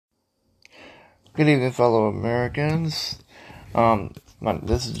Good evening, fellow Americans.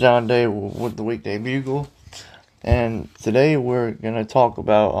 This is John Day with the Weekday Bugle, and today we're gonna talk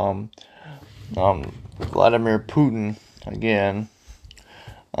about Vladimir Putin again.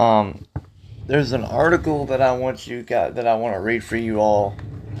 There's an article that I want to read for you all.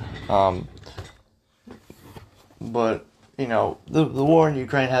 But the war in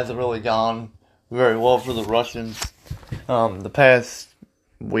Ukraine hasn't really gone very well for the Russians. The past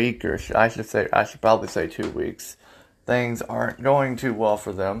week, or I should probably say 2 weeks, things aren't going too well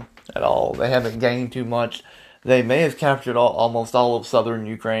for them at all. They haven't gained too much. They may have captured almost all of southern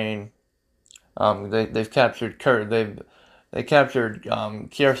Ukraine. They've captured they captured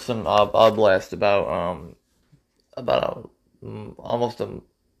Kherson Oblast about almost a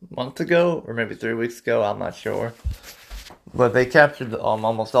month ago, or maybe 3 weeks ago. I'm not sure, but they captured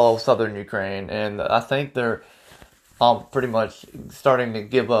almost all of southern Ukraine, and I think they're pretty much starting to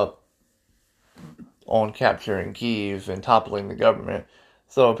give up on capturing Kyiv and toppling the government.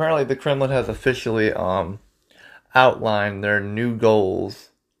 So apparently the Kremlin has officially outlined their new goals,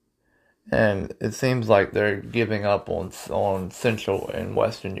 and it seems like they're giving up on central and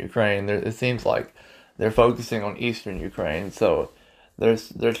western Ukraine. It seems like they're focusing on eastern Ukraine. So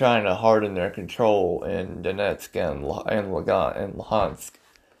they're trying to harden their control in Donetsk and Luhansk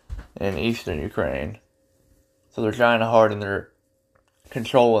in eastern Ukraine. So they're trying to harden their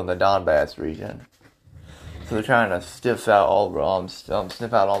control in the Donbass region. So they're trying to sniff out all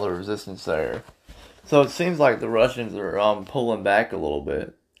the resistance there. So it seems like the Russians are pulling back a little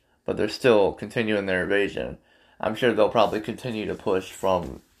bit, but they're still continuing their invasion. I'm sure they'll probably continue to push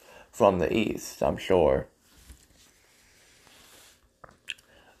from the east, I'm sure.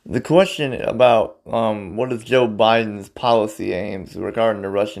 The question about what is Joe Biden's policy aims regarding the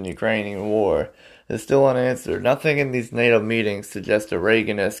Russian-Ukrainian war is still unanswered. Nothing in these NATO meetings suggests a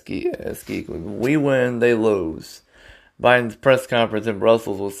Reagan-esque. We win, they lose. Biden's press conference in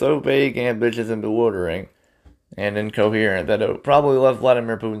Brussels was so vague, ambitious, and bewildering, and incoherent that it probably left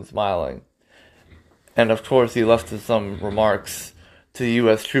Vladimir Putin smiling. And of course, he left some remarks to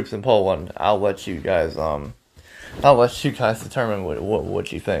U.S. troops in Poland. I'll let you guys determine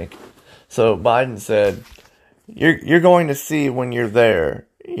what you think. So Biden said, "You're going to see when you're there.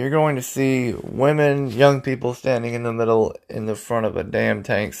 You're going to see women, young people standing in the front of a damn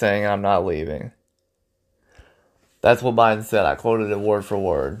tank saying, 'I'm not leaving.'" That's what Biden said. I quoted it word for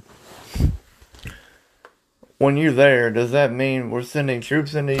word. When you're there, does that mean we're sending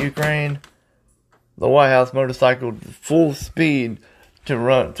troops into Ukraine? The White House motorcycled full speed to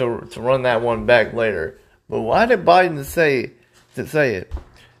run that one back later. But why did Biden say it?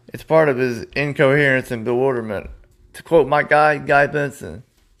 It's part of his incoherence and bewilderment. To quote my guy, Guy Benson.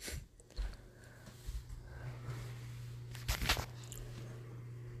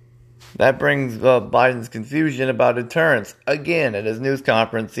 That brings up Biden's confusion about deterrence. Again, at his news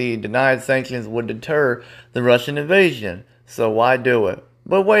conference, he denied sanctions would deter the Russian invasion. So why do it?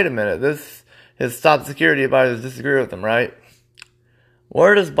 But wait a minute, his top security advisors disagree with him, right?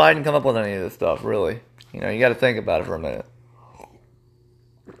 Where does Biden come up with any of this stuff, really? You got to think about it for a minute.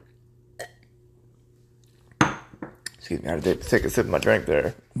 Excuse me, I had to take a sip of my drink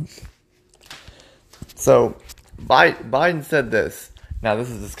there. So, Biden said this. Now,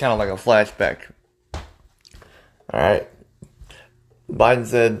 this is just kind of like a flashback. Alright. Biden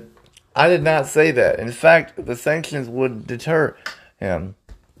said, "I did not say that. In fact, the sanctions would deter him.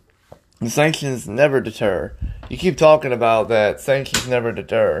 The sanctions never deter. You keep talking about that. Sanctions never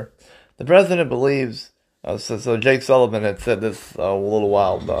deter." The president believes, so Jake Sullivan had said this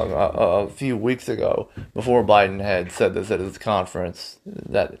a few weeks ago, before Biden had said this at his conference.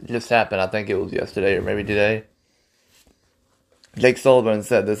 That just happened, I think it was yesterday or maybe today. Jake Sullivan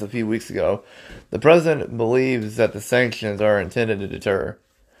said this a few weeks ago. The president believes that the sanctions are intended to deter.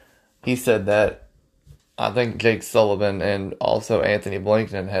 He said that. I think Jake Sullivan and also Anthony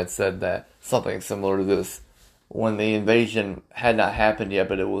Blinken had said that, something similar to this, when the invasion had not happened yet,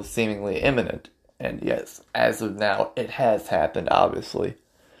 but it was seemingly imminent. And yes, as of now, it has happened, obviously.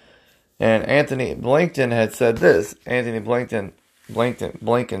 And Anthony Blinken had said this. Blinken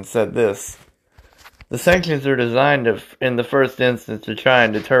said this. The sanctions are designed in the first instance to try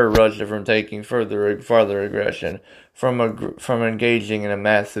and deter Russia from taking further aggression, from engaging in a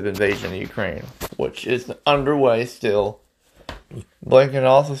massive invasion of Ukraine, which is underway still. Blinken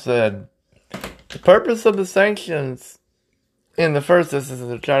also said, the purpose of the sanctions in the first instance is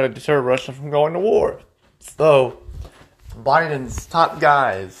to try to deter Russia from going to war. So, Biden's top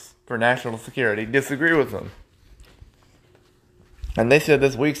guys for national security disagree with him. And they said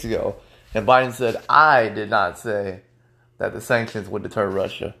this weeks ago. And Biden said, "I did not say that the sanctions would deter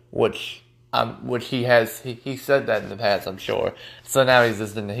Russia," which Which he said that in the past, I'm sure. So now he's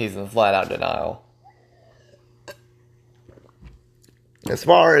in flat out denial. As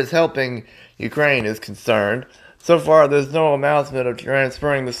far as helping Ukraine is concerned, so far there's no announcement of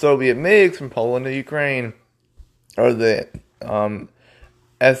transferring the Soviet MiGs from Poland to Ukraine, or the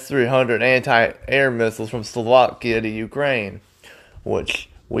S-300 anti-air missiles from Slovakia to Ukraine, which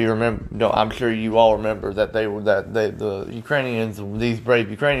we remember. No, I'm sure you all remember that the Ukrainians, these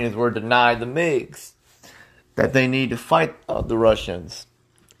brave Ukrainians, were denied the MiGs that they need to fight the Russians.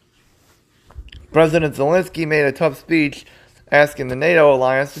 President Zelensky made a tough speech asking the NATO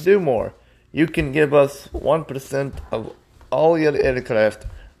alliance to do more. You can give us 1% of all your aircraft,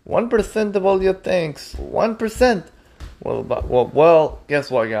 1% of all your tanks, 1%. Well,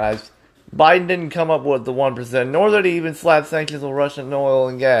 guess what, guys? Biden didn't come up with the 1%, nor did he even slap sanctions on Russian oil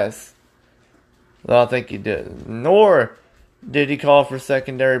and gas. I don't think he did. Nor did he call for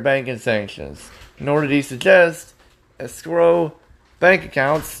secondary banking sanctions. Nor did he suggest escrow bank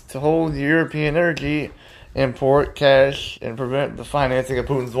accounts to hold European energy import cash and prevent the financing of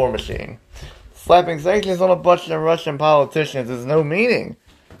Putin's war machine. Slapping sanctions on a bunch of Russian politicians is no meaning.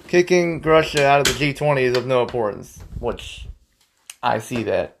 Kicking Russia out of the G20 is of no importance, which I see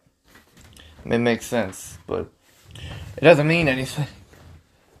that. It makes sense, but it doesn't mean anything.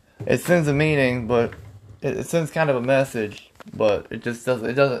 It sends a meaning, but it sends kind of a message, but it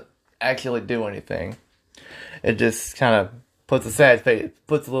doesn't actually do anything. It just kind of puts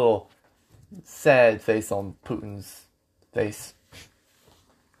a little sad face on Putin's face.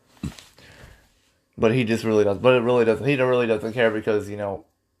 But he just really does. But it really doesn't. He really doesn't care because,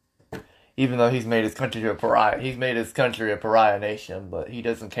 even though he's made his country a pariah nation, but he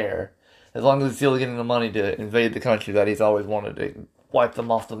doesn't care. As long as he's still getting the money to invade the country that he's always wanted to wipe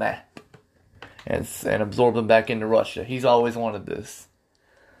them off the map and absorb them back into Russia. He's always wanted this.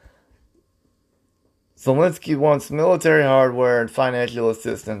 Zelensky wants military hardware and financial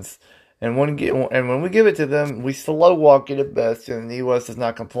assistance. And when we give it to them, we slow walk it at best, and the U.S. does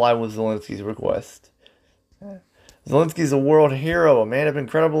not comply with Zelensky's request. Zelensky's a world hero, a man of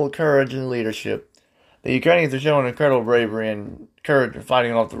incredible courage and leadership. The Ukrainians are showing incredible bravery and courage in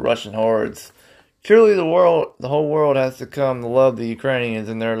fighting off the Russian hordes. Truly, the whole world has to come to love the Ukrainians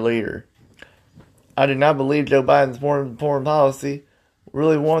and their leader. I do not believe Joe Biden's foreign policy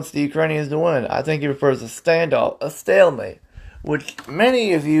really wants the Ukrainians to win. I think he prefers a standoff, a stalemate. Which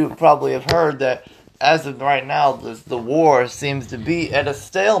many of you probably have heard that as of right now, the war seems to be at a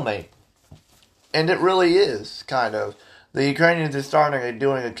stalemate. And it really is, kind of. The Ukrainians are starting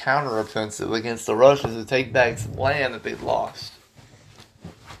doing a counteroffensive against the Russians to take back some land that they've lost.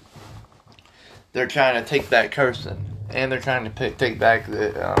 They're trying to take back Kherson. And they're trying to take back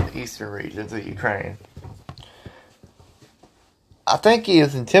the eastern regions of Ukraine. I think he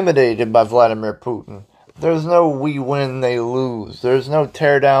is intimidated by Vladimir Putin. There's no we win, they lose. There's no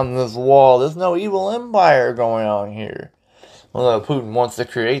tear down this wall. There's no evil empire going on here. Although Putin wants to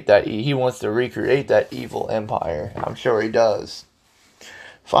create that, he wants to recreate that evil empire. I'm sure he does.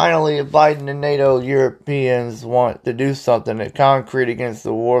 Finally, if Biden and NATO Europeans want to do something concrete against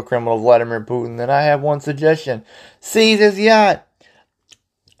the war criminal Vladimir Putin, then I have one suggestion. Seize his yacht.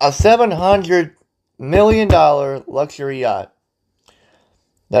 A $700 million luxury yacht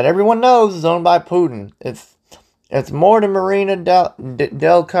that everyone knows is owned by Putin. It's more than Marina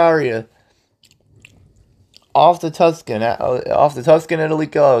del Caria off the Tuscan Italy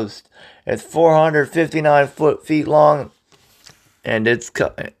coast. It's 459 feet long, and it's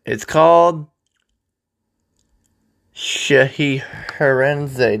called Scheherazade.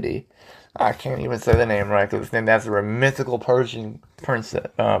 I can't even say the name right because it's named after a mythical Persian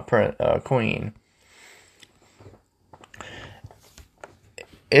queen.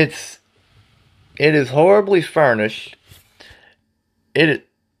 It is horribly furnished.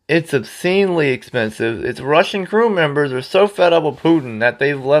 It's obscenely expensive. Its Russian crew members are so fed up with Putin that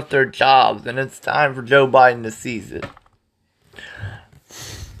they've left their jobs, and it's time for Joe Biden to seize it.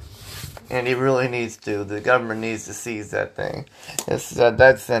 And he really needs to. The government needs to seize that thing.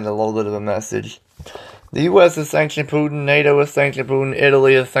 That sent a little bit of a message. The U.S. has sanctioned Putin. NATO has sanctioned Putin.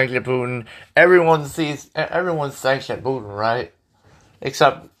 Italy has sanctioned Putin. Everyone's sanctioned Putin, right?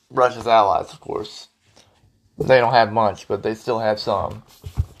 Except Russia's allies, of course. They don't have much, but they still have some.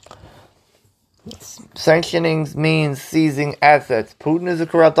 Sanctioning means seizing assets. Putin is a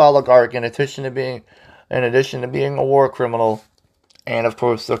corrupt oligarch in addition to being a war criminal and, of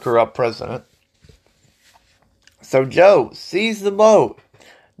course, a corrupt president. So, Joe, seize the boat.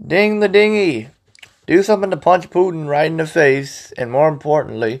 Ding the dinghy. Do something to punch Putin right in the face, and more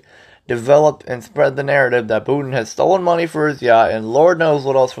importantly, develop and spread the narrative that Putin has stolen money for his yacht and Lord knows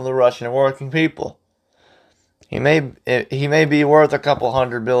what else from the Russian working people. He may be worth a couple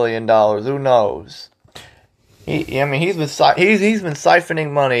 $100 billion. Who knows? He's been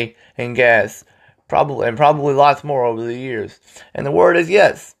siphoning money and gas, probably lots more over the years. And the word is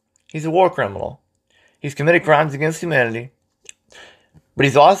yes, he's a war criminal. He's committed crimes against humanity. But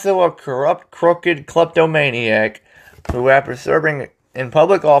he's also a corrupt, crooked kleptomaniac who, after serving in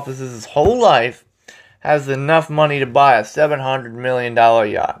public offices his whole life, has enough money to buy a $700 million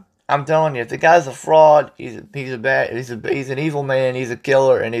yacht. I'm telling you, if the guy's a fraud, he's an evil man, he's a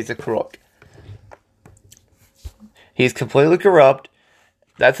killer, and he's a crook. He's completely corrupt.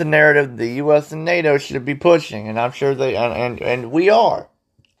 That's a narrative the U.S. and NATO should be pushing, and I'm sure they and we are.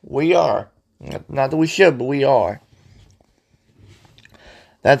 We are. Not that we should, but we are.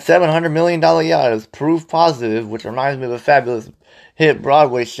 That $700 million yacht is proof positive, which reminds me of a fabulous hit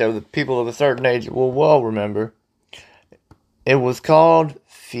Broadway show that people of a certain age will well remember. It was called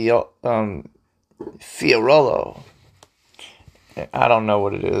Fiorello. I don't know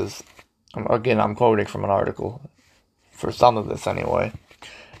what it is. I'm quoting from an article. For some of this, anyway.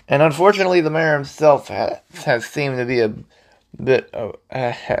 And unfortunately, the mayor himself has seemed to be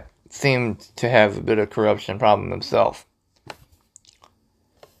seemed to have a bit of corruption problem himself.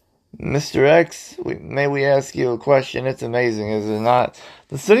 Mr. X, may we ask you a question? It's amazing, is it not?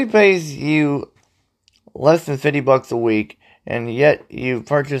 The city pays you less than $50 a week, and yet you've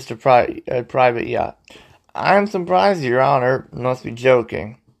purchased a private yacht. I'm surprised, Your Honor. Must be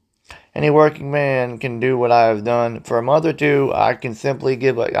joking. Any working man can do what I have done. For a month or two, I simply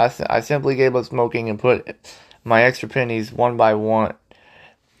gave up smoking and put my extra pennies one by one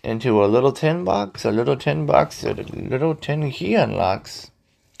into a little tin box, a little tin key unlocks.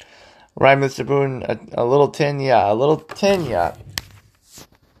 Right, Mr. Putin, a little tin yacht.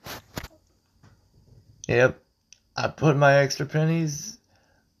 Yep, I put my extra pennies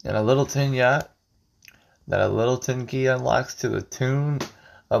in a little tin yacht that a little tin key unlocks to the tune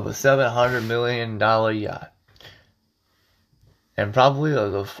of a $700 million yacht. And probably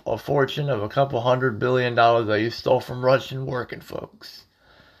a fortune of a couple $100 billion that you stole from Russian working folks.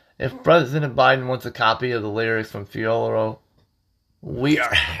 If President Biden wants a copy of the lyrics from Fiorello, we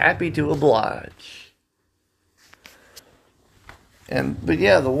are happy to oblige. But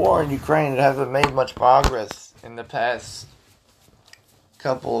yeah, the war in Ukraine hasn't made much progress in the past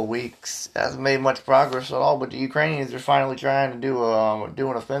couple of weeks. It hasn't made much progress at all, but the Ukrainians are finally trying to do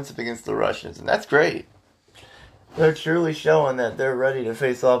an offensive against the Russians, and that's great. They're truly showing that they're ready to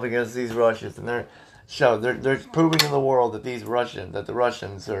face off against these Russians, and they're proving to the world that the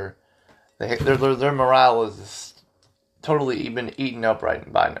Russians are their morale is just totally been eaten up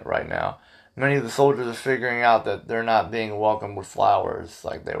right now. Many of the soldiers are figuring out that they're not being welcomed with flowers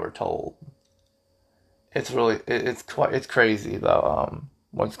like they were told. It's crazy though,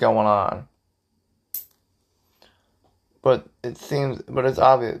 what's going on. But it's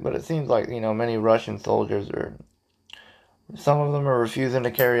obvious. But it seems like many Russian soldiers some of them are refusing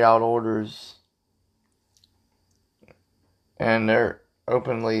to carry out orders, and they're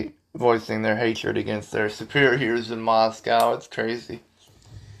openly voicing their hatred against their superiors in Moscow. It's crazy.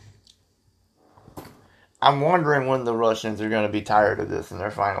 I'm wondering when the Russians are going to be tired of this, and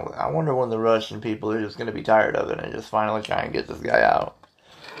I wonder when the Russian people are just going to be tired of it and just finally try and get this guy out.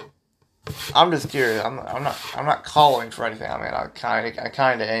 I'm just curious. I'm not calling for anything. I mean, I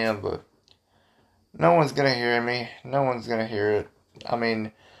kind of am, but no one's going to hear me. No one's going to hear it. I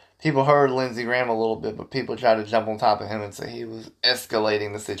mean, people heard Lindsey Graham a little bit, but people tried to jump on top of him and say he was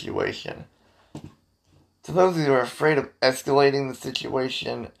escalating the situation. To those who are afraid of escalating the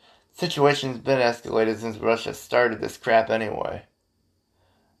situation's been escalated since Russia started this crap anyway.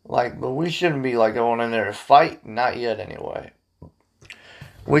 But we shouldn't be going in there to fight. Not yet anyway.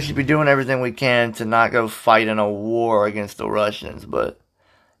 We should be doing everything we can to not go fight in a war against the Russians, but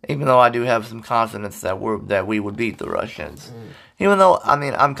even though I do have some confidence that we would beat the Russians. Even though,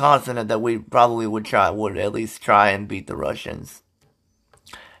 I'm confident that we probably would at least try and beat the Russians.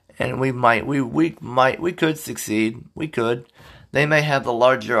 And we could succeed. We could. They may have the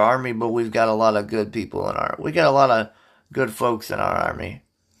larger army, but we've got a lot of good people we got a lot of good folks in our army.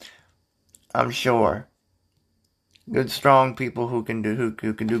 I'm sure. Good, strong people who can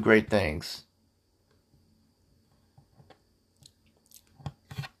do great things.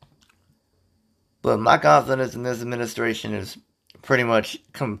 But my confidence in this administration is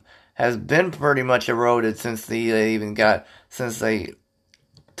has been pretty much eroded since they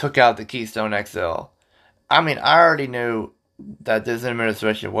took out the Keystone XL. I already knew that this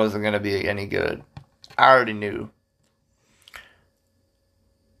administration wasn't going to be any good. I already knew.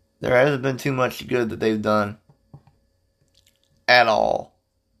 There hasn't been too much good that they've done at all.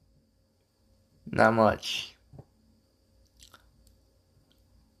 Not much.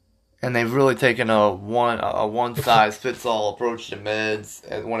 And they've really taken a one size fits all approach to meds.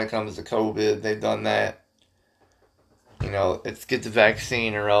 And when it comes to COVID, they've done that. It's get the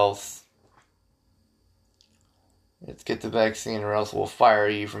vaccine or else. It's get the vaccine or else we'll fire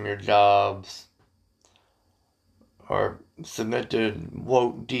you from your jobs. Or submit to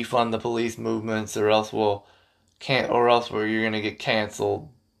woke defund the police movements, or else you're gonna get canceled.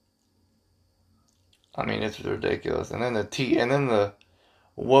 I mean, it's ridiculous. And then the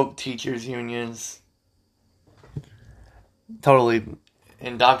woke teachers unions totally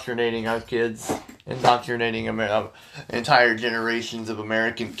indoctrinating our kids, indoctrinating entire generations of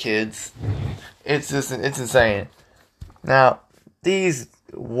American kids. It's insane. Now, these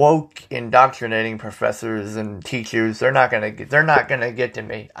woke indoctrinating professors and teachers, they're not gonna get to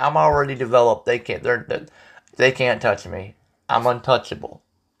me. I'm already developed. They can't touch me. I'm untouchable.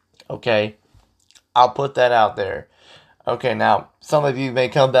 Okay? I'll put that out there. Okay, now, some of you may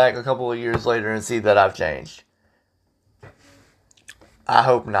come back a couple of years later and see that I've changed. I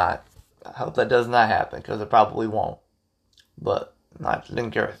hope not. I hope that does not happen, because it probably won't. But I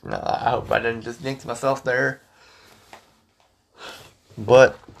didn't care. No, I hope I didn't just jinx myself there.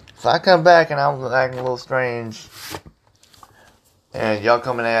 But if I come back and I'm acting a little strange, and y'all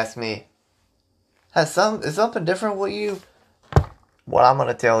come and ask me, is something different with you? What I'm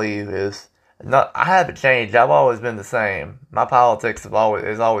gonna tell you is, I haven't changed. I've always been the same. My politics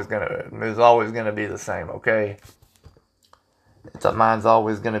is always gonna be the same. Okay, mine's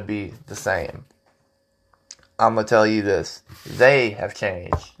always gonna be the same. I'm gonna tell you this: they have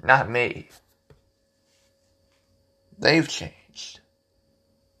changed, not me. They've changed.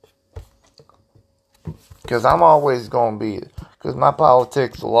 Because my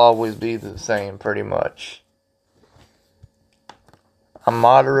politics will always be the same, pretty much. I'm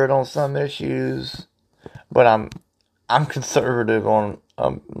moderate on some issues, but I'm conservative on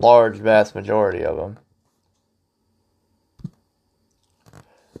a vast majority of them.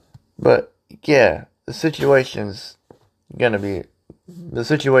 But yeah, the situation in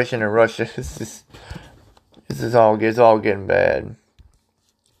Russia is all getting bad.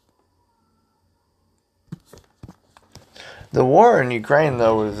 The war in Ukraine,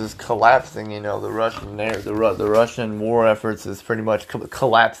 though, is just collapsing. The Russian war efforts is pretty much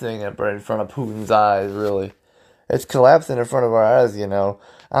collapsing in front of Putin's eyes. Really, it's collapsing in front of our eyes. I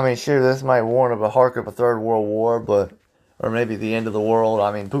mean, sure, this might warn of a third world war, or maybe the end of the world.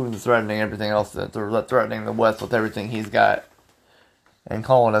 I mean, Putin's threatening everything else, threatening the West with everything he's got, and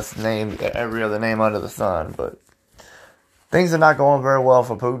calling us every other name under the sun. But things are not going very well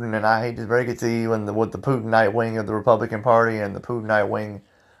for Putin, and I hate to break it to you, with the Putinite wing of the Republican Party and the Putinite wing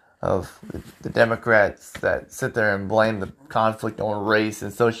of the Democrats that sit there and blame the conflict on race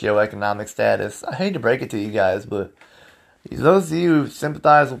and socioeconomic status. I hate to break it to you guys, but those of you who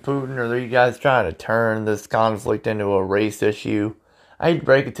sympathize with Putin, or are you guys trying to turn this conflict into a race issue? I hate to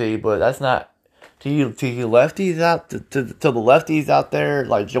break it to you, but that's not to you lefties to the lefties out there,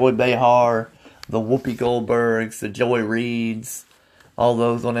 like Joy Behar, the Whoopi Goldbergs, the Joy Reids, all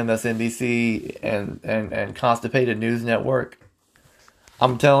those on MSNBC and Constapated News Network.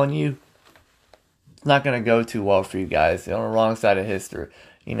 I'm telling you, it's not going to go too well for you guys. You're on the wrong side of history.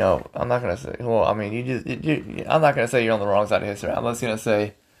 I'm not going to say, I'm not going to say you're on the wrong side of history. I'm just going to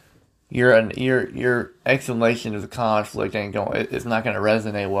say your explanation of the conflict it's not going to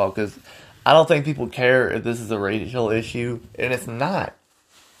resonate well, because I don't think people care if this is a racial issue, and it's not.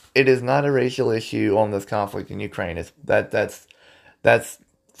 It is not a racial issue on this conflict in Ukraine. That's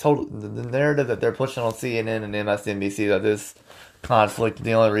total the narrative that they're pushing on CNN and MSNBC, that this conflict,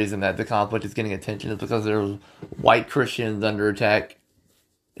 the only reason that the conflict is getting attention is because there's white Christians under attack.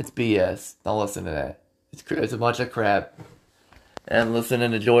 It's BS. Don't listen to that. It's a bunch of crap. And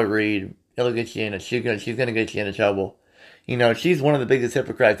listening to Joy Reid, it'll get you she's gonna get you into trouble. She's one of the biggest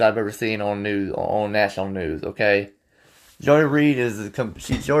hypocrites I've ever seen on national news. Okay. Joy Reid is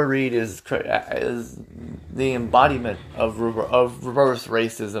the embodiment of reverse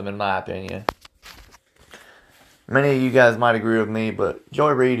racism, in my opinion. Many of you guys might agree with me, but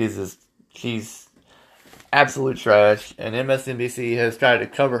Joy Reid she's absolute trash, and MSNBC has tried to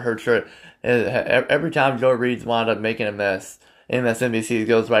cover her trash. Every time Joy Reid's wound up making a mess, MSNBC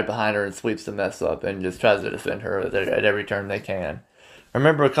goes right behind her and sweeps the mess up and just tries to defend her at every turn they can. I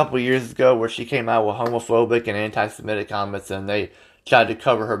remember a couple of years ago where she came out with homophobic and anti-Semitic comments, and they tried to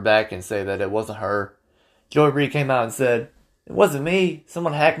cover her back and say that it wasn't her. Joy Reid came out and said, "It wasn't me.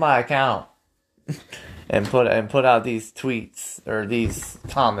 Someone hacked my account." and put out these tweets or these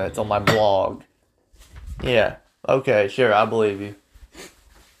comments on my blog. Yeah, okay, sure, I believe you.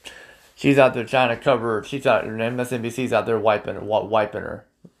 She's out there trying to cover. She's out. MSNBC's out there wiping her.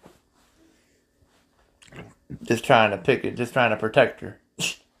 Just trying to pick it. Just trying to protect her.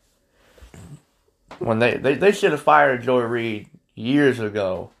 When they should have fired Joy Reid years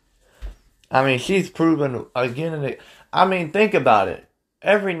ago. I mean, she's proven again and again. I mean, think about it.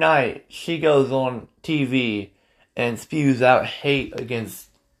 Every night she goes on TV and spews out hate against,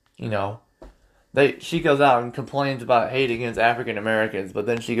 she goes out and complains about hate against African Americans, but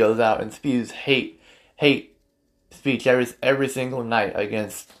then she goes out and spews hate speech every single night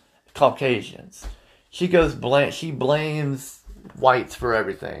against Caucasians. She blames whites for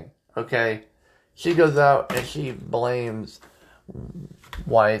everything. Okay, she goes out and she blames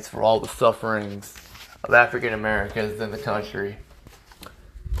whites for all the sufferings of African Americans in the country.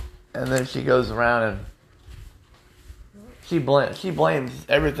 And then she goes around and she blames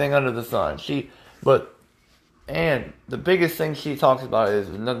everything under the sun. And the biggest thing she talks about is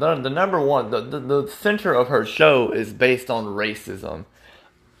the number one, the center of her show is based on racism.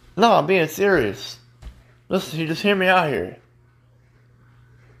 No, I'm being serious. Listen, you just hear me out here.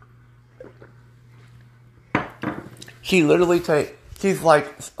 She literally she's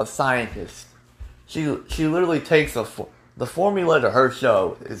like a scientist. She literally takes the formula to her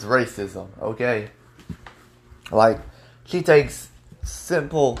show is racism, okay? Like, she takes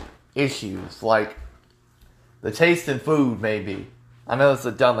simple issues, like the taste in food, maybe. I know it's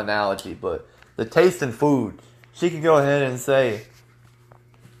a dumb analogy, but the taste in food, she could go ahead and say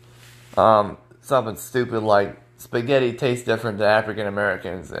something stupid like spaghetti tastes different to African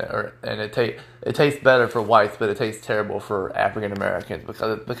Americans, and it tastes better for whites, but it tastes terrible for African Americans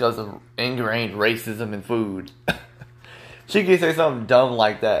because of ingrained racism in food. She can say something dumb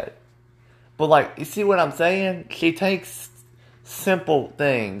like that. But, like, you see what I'm saying? She takes simple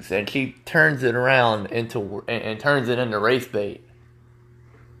things and she turns it around and turns it into race bait.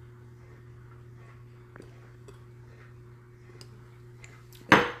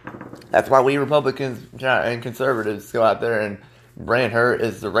 That's why we Republicans and conservatives go out there and brand her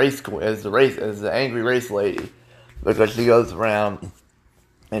as the angry race lady, because she goes around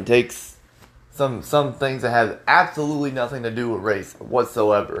and takes some things that have absolutely nothing to do with race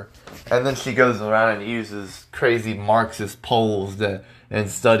whatsoever, and then she goes around and uses crazy Marxist polls and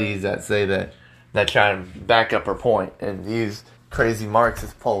studies that say that try and back up her point, and use crazy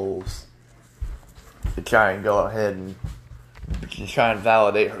Marxist polls to try and go ahead and try and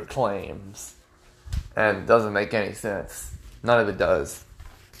validate her claims, and it doesn't make any sense. None of it does.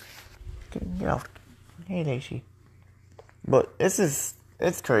 Hey, Daisy. But it's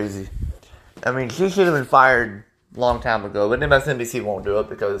crazy. I mean, she should have been fired a long time ago, but MSNBC won't do it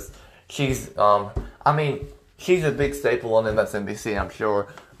because she's a big staple on MSNBC, I'm sure.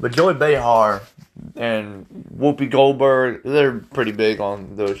 But Joy Behar and Whoopi Goldberg, they're pretty big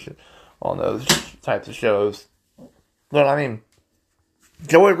on those types of shows. But I mean,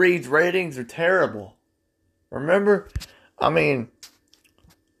 Joy Reid's ratings are terrible. Remember? I mean,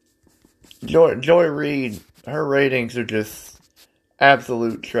 Joy Reid, her ratings are just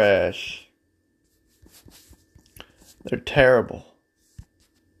absolute trash. They're terrible.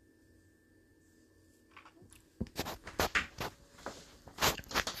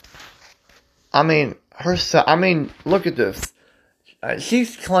 I mean, look at this. She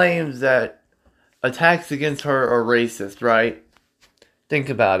claims that attacks against her are racist, right? Think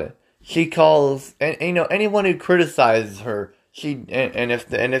about it. She calls, and anyone who criticizes her, if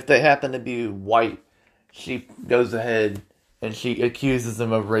they happen to be white, she goes ahead and she accuses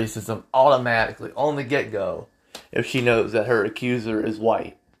them of racism automatically on the get-go. If she knows that her accuser is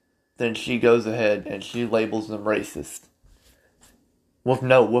white, then she goes ahead and she labels them racist with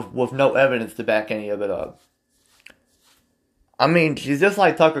no evidence to back any of it up. I mean, she's just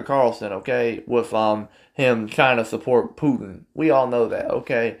like Tucker Carlson, okay, with him trying to support Putin. We all know that,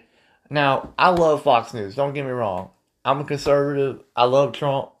 okay? Now, I love Fox News, don't get me wrong. I'm a conservative. I love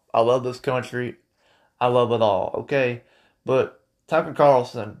Trump. I love this country. I love it all, okay? But Tucker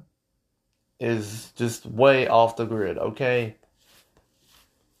Carlson is just way off the grid, okay?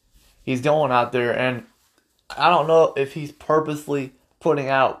 He's going out there, and I don't know if he's purposely putting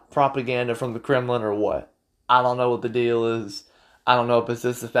out propaganda from the Kremlin or what. I don't know what the deal is. I don't know if it's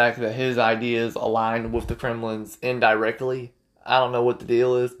just the fact that his ideas align with the Kremlin's indirectly. I don't know what the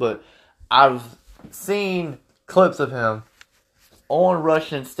deal is, but I've seen clips of him on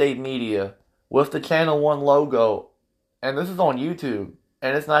Russian state media with the Channel 1 logo, and this is on YouTube.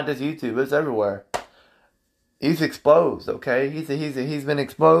 And it's not just YouTube, it's everywhere. He's exposed, okay? He's been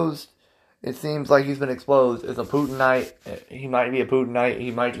exposed, It seems like he's been exposed as a Putinite. He might be a Putinite.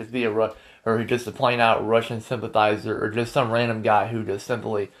 He might just be or he's just a plain out Russian sympathizer, or just some random guy who just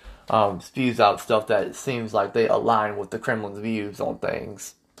simply spews out stuff that seems like they align with the Kremlin's views on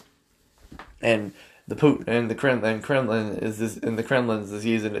things. And the Kremlin is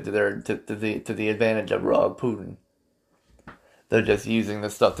using it to the advantage of Putin. They're just using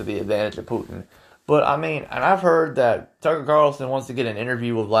this stuff to the advantage of Putin. But I mean, and I've heard that Tucker Carlson wants to get an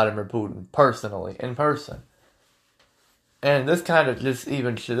interview with Vladimir Putin personally, in person. And this kind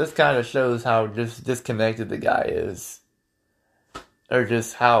of shows how just disconnected the guy is, or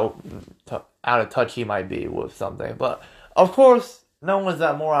just how out of touch he might be with something. But of course, no one's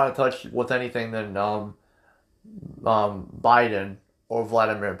that more out of touch with anything than Biden or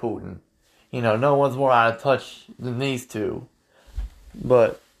Vladimir Putin. You know, no one's more out of touch than these two.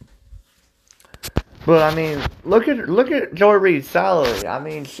 But I mean, look at Joy Reid's salary. I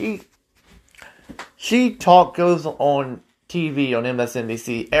mean, she goes on TV on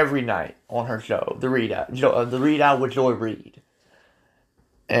MSNBC every night on her show, The Reid Out with Joy Reid.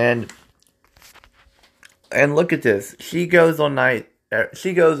 And look at this. She goes on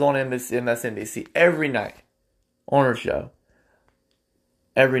MSNBC every night on her show.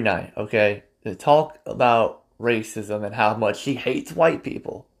 Every night, okay? To talk about racism and how much she hates white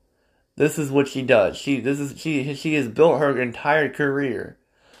people. This is what she does. She has built her entire career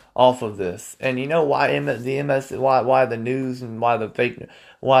off of this. And you know why why the news and why the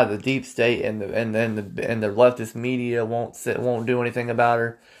deep state and the leftist media won't do anything about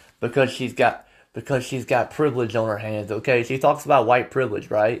her? Because she's got privilege on her hands, okay? She talks about white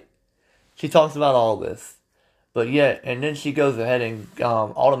privilege, right? She talks about all this. But yet, and then she goes ahead and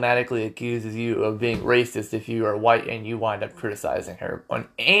automatically accuses you of being racist if you are white, and you wind up criticizing her on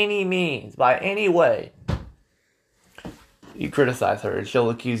any means, by any way. You criticize her, and she'll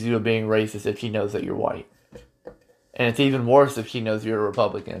accuse you of being racist if she knows that you're white. And it's even worse if she knows you're a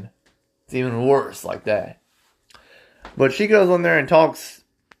Republican. It's even worse like that. But she goes on there and talks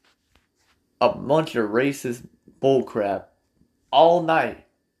a bunch of racist bullcrap all night.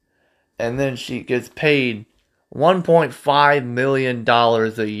 And then she gets paid $1.5 million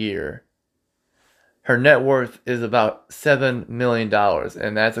a year. Her net worth is about $7 million,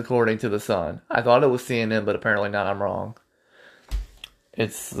 and that's according to The Sun. I thought it was CNN, but apparently not. I'm wrong.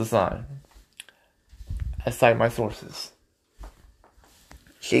 It's The Sun. I cite my sources.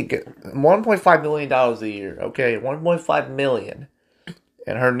 She gets $1.5 million a year, okay? $1.5 million.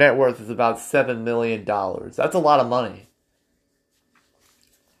 And her net worth is about $7 million. That's a lot of money.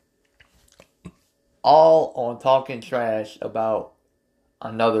 All on talking trash about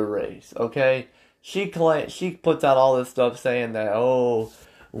another race, okay? She puts out all this stuff saying that, oh,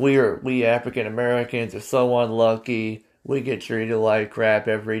 we African Americans are so unlucky. We get treated like crap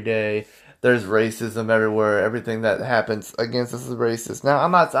every day. There's racism everywhere. Everything that happens against us is racist. Now,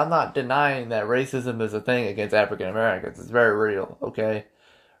 I'm not denying that racism is a thing against African Americans. It's very real, okay?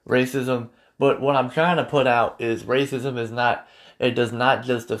 Racism, but what I'm trying to put out is racism is not. It does not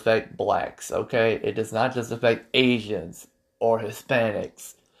just affect blacks, okay? It does not just affect Asians or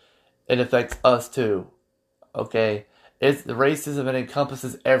Hispanics. It affects us too, okay? It's the racism, it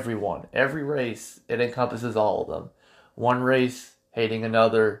encompasses everyone. Every race, it encompasses all of them. One race hating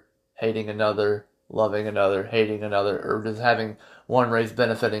another, loving another, hating another, or just having one race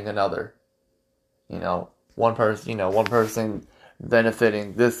benefiting another. You know, one person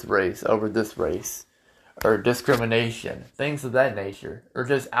benefiting this race over this race. Or discrimination, things of that nature, or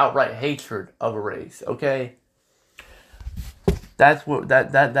just outright hatred of a race. Okay, that's what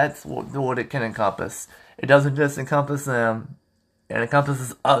it can encompass. It doesn't just encompass them; it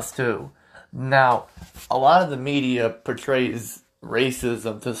encompasses us too. Now, a lot of the media portrays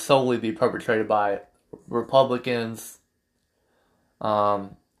racism to solely be perpetrated by Republicans,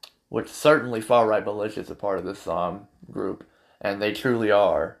 which certainly far-right militias are part of this group. And they truly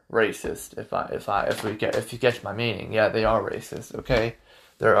are racist. If you catch my meaning, yeah, they are racist. Okay,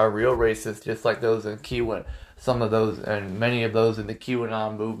 there are real racists, just like those in QAnon. Some of those and many of those in the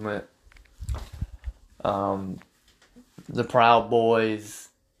QAnon movement. The Proud Boys,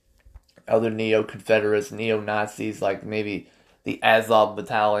 other neo-Confederates, neo-Nazis, like maybe the Azov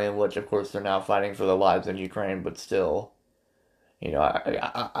Battalion, which of course they're now fighting for their lives in Ukraine, but still. You know,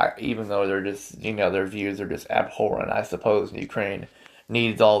 I even though they're just, their views are just abhorrent, I suppose Ukraine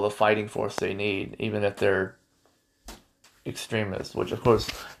needs all the fighting force they need, even if they're extremists, which of course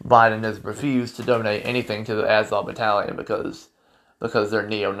Biden has refused to donate anything to the Azov Battalion because they're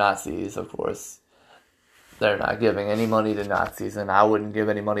neo-Nazis, of course. They're not giving any money to Nazis, and I wouldn't give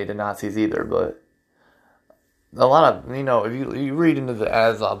any money to Nazis either, but a lot of, if you read into the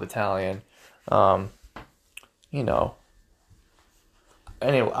Azov Battalion, Um, you know.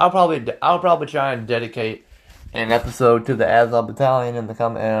 Anyway, I'll probably try and dedicate an episode to the Azov Battalion in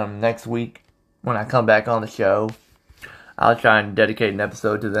the next week when I come back on the show. I'll try and dedicate an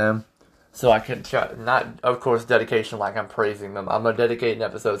episode to them. So I can try, not, of course, dedication like I'm praising them. I'm going to dedicate an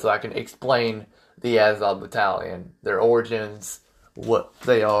episode so I can explain the Azov Battalion, their origins, what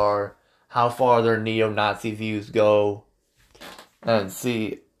they are, how far their neo-Nazi views go, and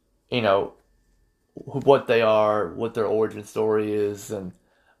see, what they are, what their origin story is, and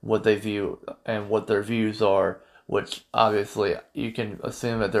what they view, and what their views are, which obviously you can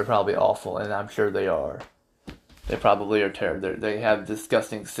assume that they're probably awful, and I'm sure they are. They probably are terrible. They have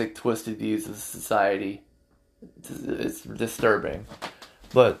disgusting, sick, twisted views of society. It's disturbing.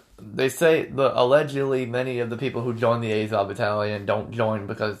 But they say that allegedly many of the people who join the Azov Battalion don't join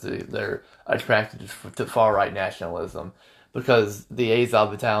because they're attracted to far-right nationalism. Because the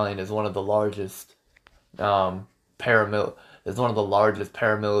Azov Battalion is one of the largest paramilitary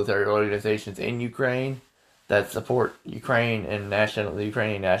organizations in Ukraine that support Ukraine and the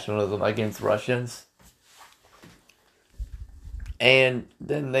Ukrainian nationalism against Russians. And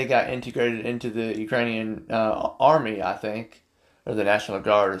then they got integrated into the Ukrainian army, I think, or the National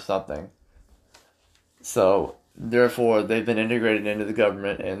Guard or something. So, therefore, they've been integrated into the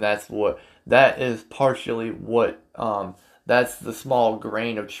government, and that is partially what, that's the small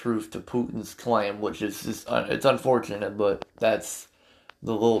grain of truth to Putin's claim, which is just, it's unfortunate, but that's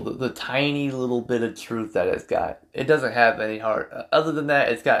the tiny little bit of truth that it's got. It doesn't have any heart. Other than that,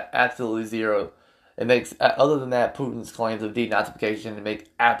 it's got absolutely zero. It makes, other than that, Putin's claims of denazification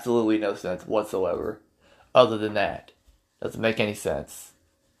make absolutely no sense whatsoever. Other than that, doesn't make any sense.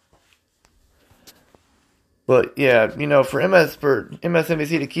 But yeah, for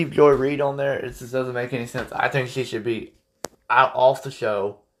MSNBC to keep Joy Reid on there, it just doesn't make any sense. I think she should be out off the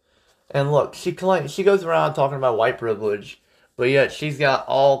show. And look, she goes around talking about white privilege, but yet she's got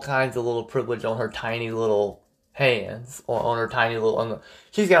all kinds of little privilege on her tiny little hands, on her tiny little,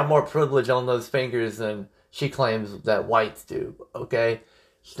 she's got more privilege on those fingers than she claims that whites do, okay?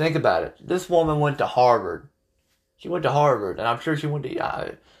 Think about it. This woman went to Harvard. She went to Harvard, and I'm sure she went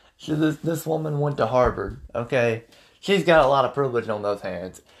to, this woman went to Harvard, okay? She's got a lot of privilege on those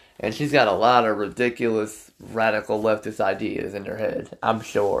hands, and she's got a lot of ridiculous, radical leftist ideas in her head, I'm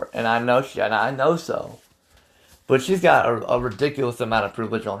sure, and I know so. But she's got a ridiculous amount of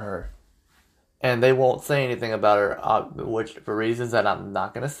privilege on her. And they won't say anything about her, which for reasons that I'm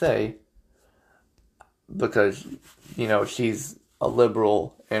not going to say. Because, she's a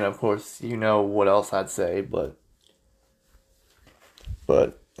liberal. And of course, what else I'd say.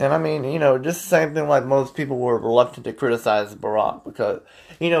 And I mean, just the same thing like most people were reluctant to criticize Barack. Because,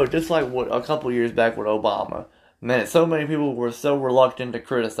 just like what a couple years back with Obama. Man, so many people were so reluctant to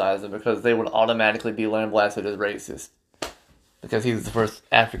criticize him because they would automatically be lambasted as racist. Because he was the first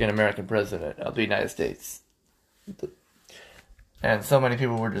African-American president of the United States. And so many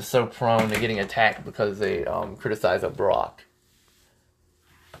people were just so prone to getting attacked because they criticized Barack.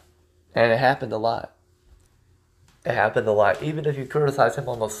 And it happened a lot. It happened a lot. Even if you criticize him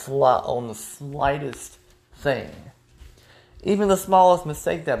on the slightest thing. Even the smallest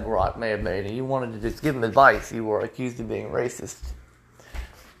mistake that Barack may have made, and you wanted to just give him advice, you were accused of being racist.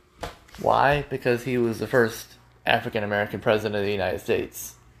 Why? Because he was the first African-American president of the United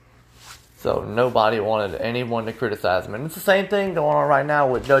States. So nobody wanted anyone to criticize him. And it's the same thing going on right now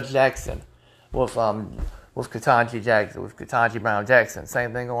with Judge Jackson. With Ketanji Brown Jackson.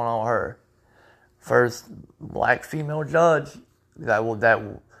 Same thing going on with her. First black female judge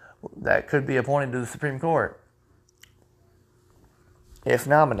that could be appointed to the Supreme Court. If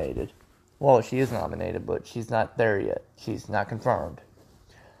nominated. Well, she is nominated, but she's not there yet. She's not confirmed.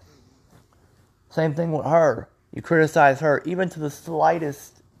 Same thing with her. You criticize her even to the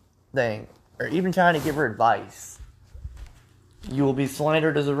slightest thing, or even trying to give her advice. You will be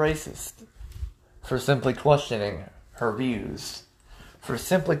slandered as a racist for simply questioning her views, for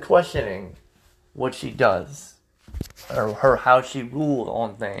simply questioning what she does, or how she ruled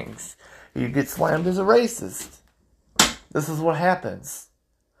on things. You get slammed as a racist. This is what happens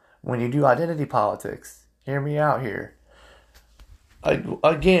when you do identity politics. Hear me out here.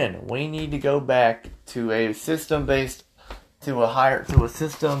 Again, we need to go back to a system to a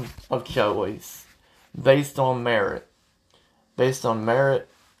system of choice based on merit. Based on merit,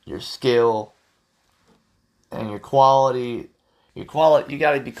 your skill, and your quality. You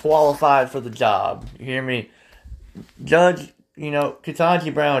gotta be qualified for the job. You hear me? Judge,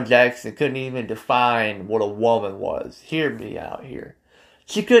 Ketanji Brown Jackson couldn't even define what a woman was. Hear me out here.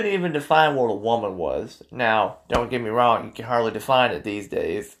 She couldn't even define what a woman was. Now, don't get me wrong, you can hardly define it these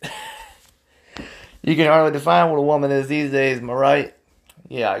days. You can hardly define what a woman is these days, am I right?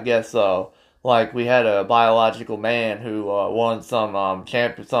 Yeah, I guess so. Like we had a biological man who won some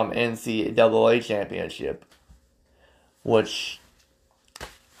NCAA championship, which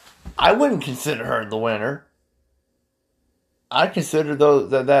I wouldn't consider her the winner. I consider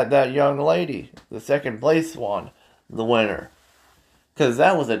that young lady, the second place one, the winner. Because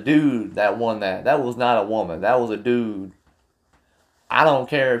that was a dude that won that. That was not a woman. That was a dude. I don't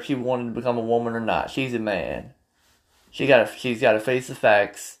care if she wanted to become a woman or not. She's a man. She's got to face the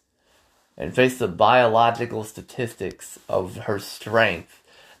facts and face the biological statistics of her strength.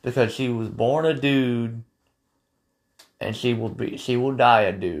 Because she was born a dude and she will die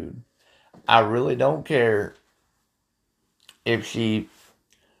a dude. I really don't care if she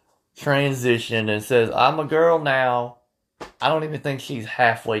transitioned and says, I'm a girl now. I don't even think she's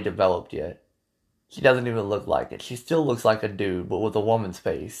halfway developed yet. She doesn't even look like it. She still looks like a dude, but with a woman's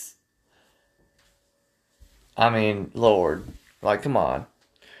face. I mean, Lord. Like, come on.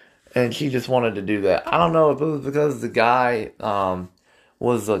 And she just wanted to do that. I don't know if it was because the guy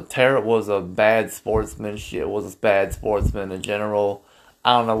was a bad sportsman in general.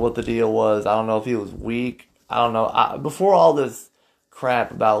 I don't know what the deal was. I don't know if he was weak. I don't know. Before all this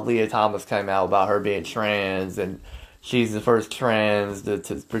crap about Leah Thomas came out about her being trans and she's the first trans to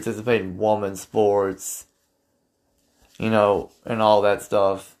participate in women's sports, and all that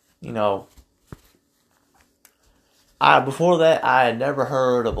stuff, before that, I had never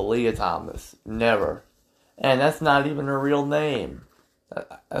heard of a Leah Thomas. Never. And that's not even her real name.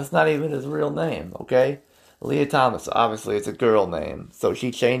 That's not even his real name, okay? Leah Thomas, obviously, it's a girl name. So she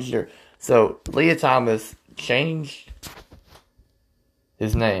changed her. So Leah Thomas changed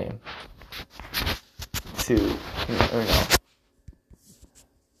his name to,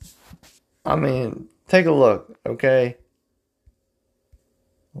 I mean, take a look, okay?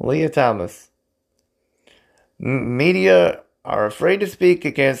 Leah Thomas. Media are afraid to speak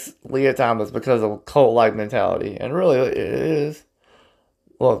against Leah Thomas because of cult-like mentality. And really, it is.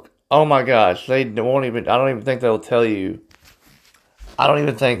 Look, oh my gosh, I don't even think they'll tell you. I don't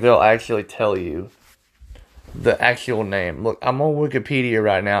even think they'll actually tell you the actual name. Look, I'm on Wikipedia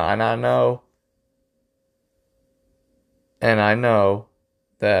right now, and I know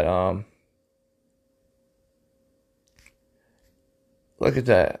that, look at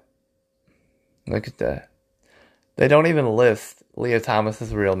that. Look at that. They don't even list Leah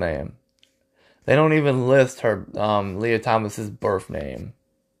Thomas's real name. They don't even list her, Leah Thomas's birth name.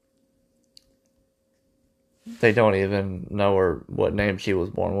 They don't even know what name she was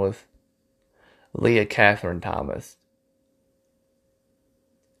born with. Leah Catherine Thomas.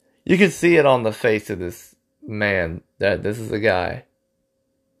 You can see it on the face of this man that this is a guy.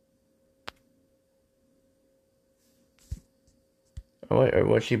 Or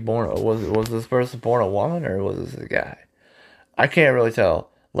was she born? Was this person born a woman or was this a guy? I can't really tell.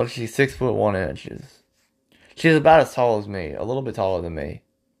 Look, she's 6'1". She's about as tall as me, a little bit taller than me.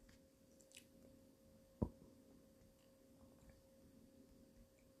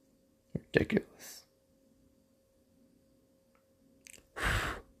 Ridiculous.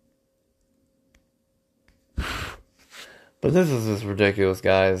 But this is just ridiculous,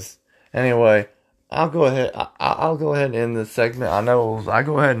 guys. Anyway, I'll go ahead and end this segment. I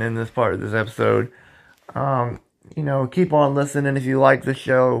go ahead and end this part of this episode. Keep on listening if you like the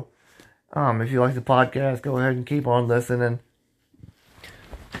show. If you like the podcast, go ahead and keep on listening.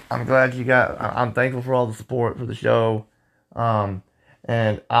 I'm thankful for all the support for the show. And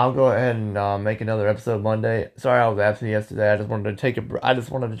I'll go ahead and make another episode Monday. Sorry I was absent yesterday. I just wanted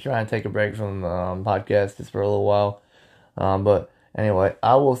to try and take a break from the podcast just for a little while. But anyway,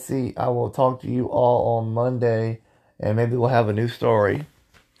 I will talk to you all on Monday, and maybe we'll have a new story.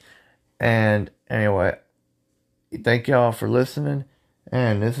 And anyway, thank y'all for listening.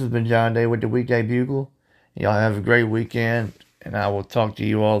 And this has been John Day with the Weekday Bugle. Y'all have a great weekend, and I will talk to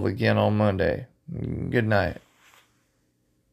you all again on Monday. Good night.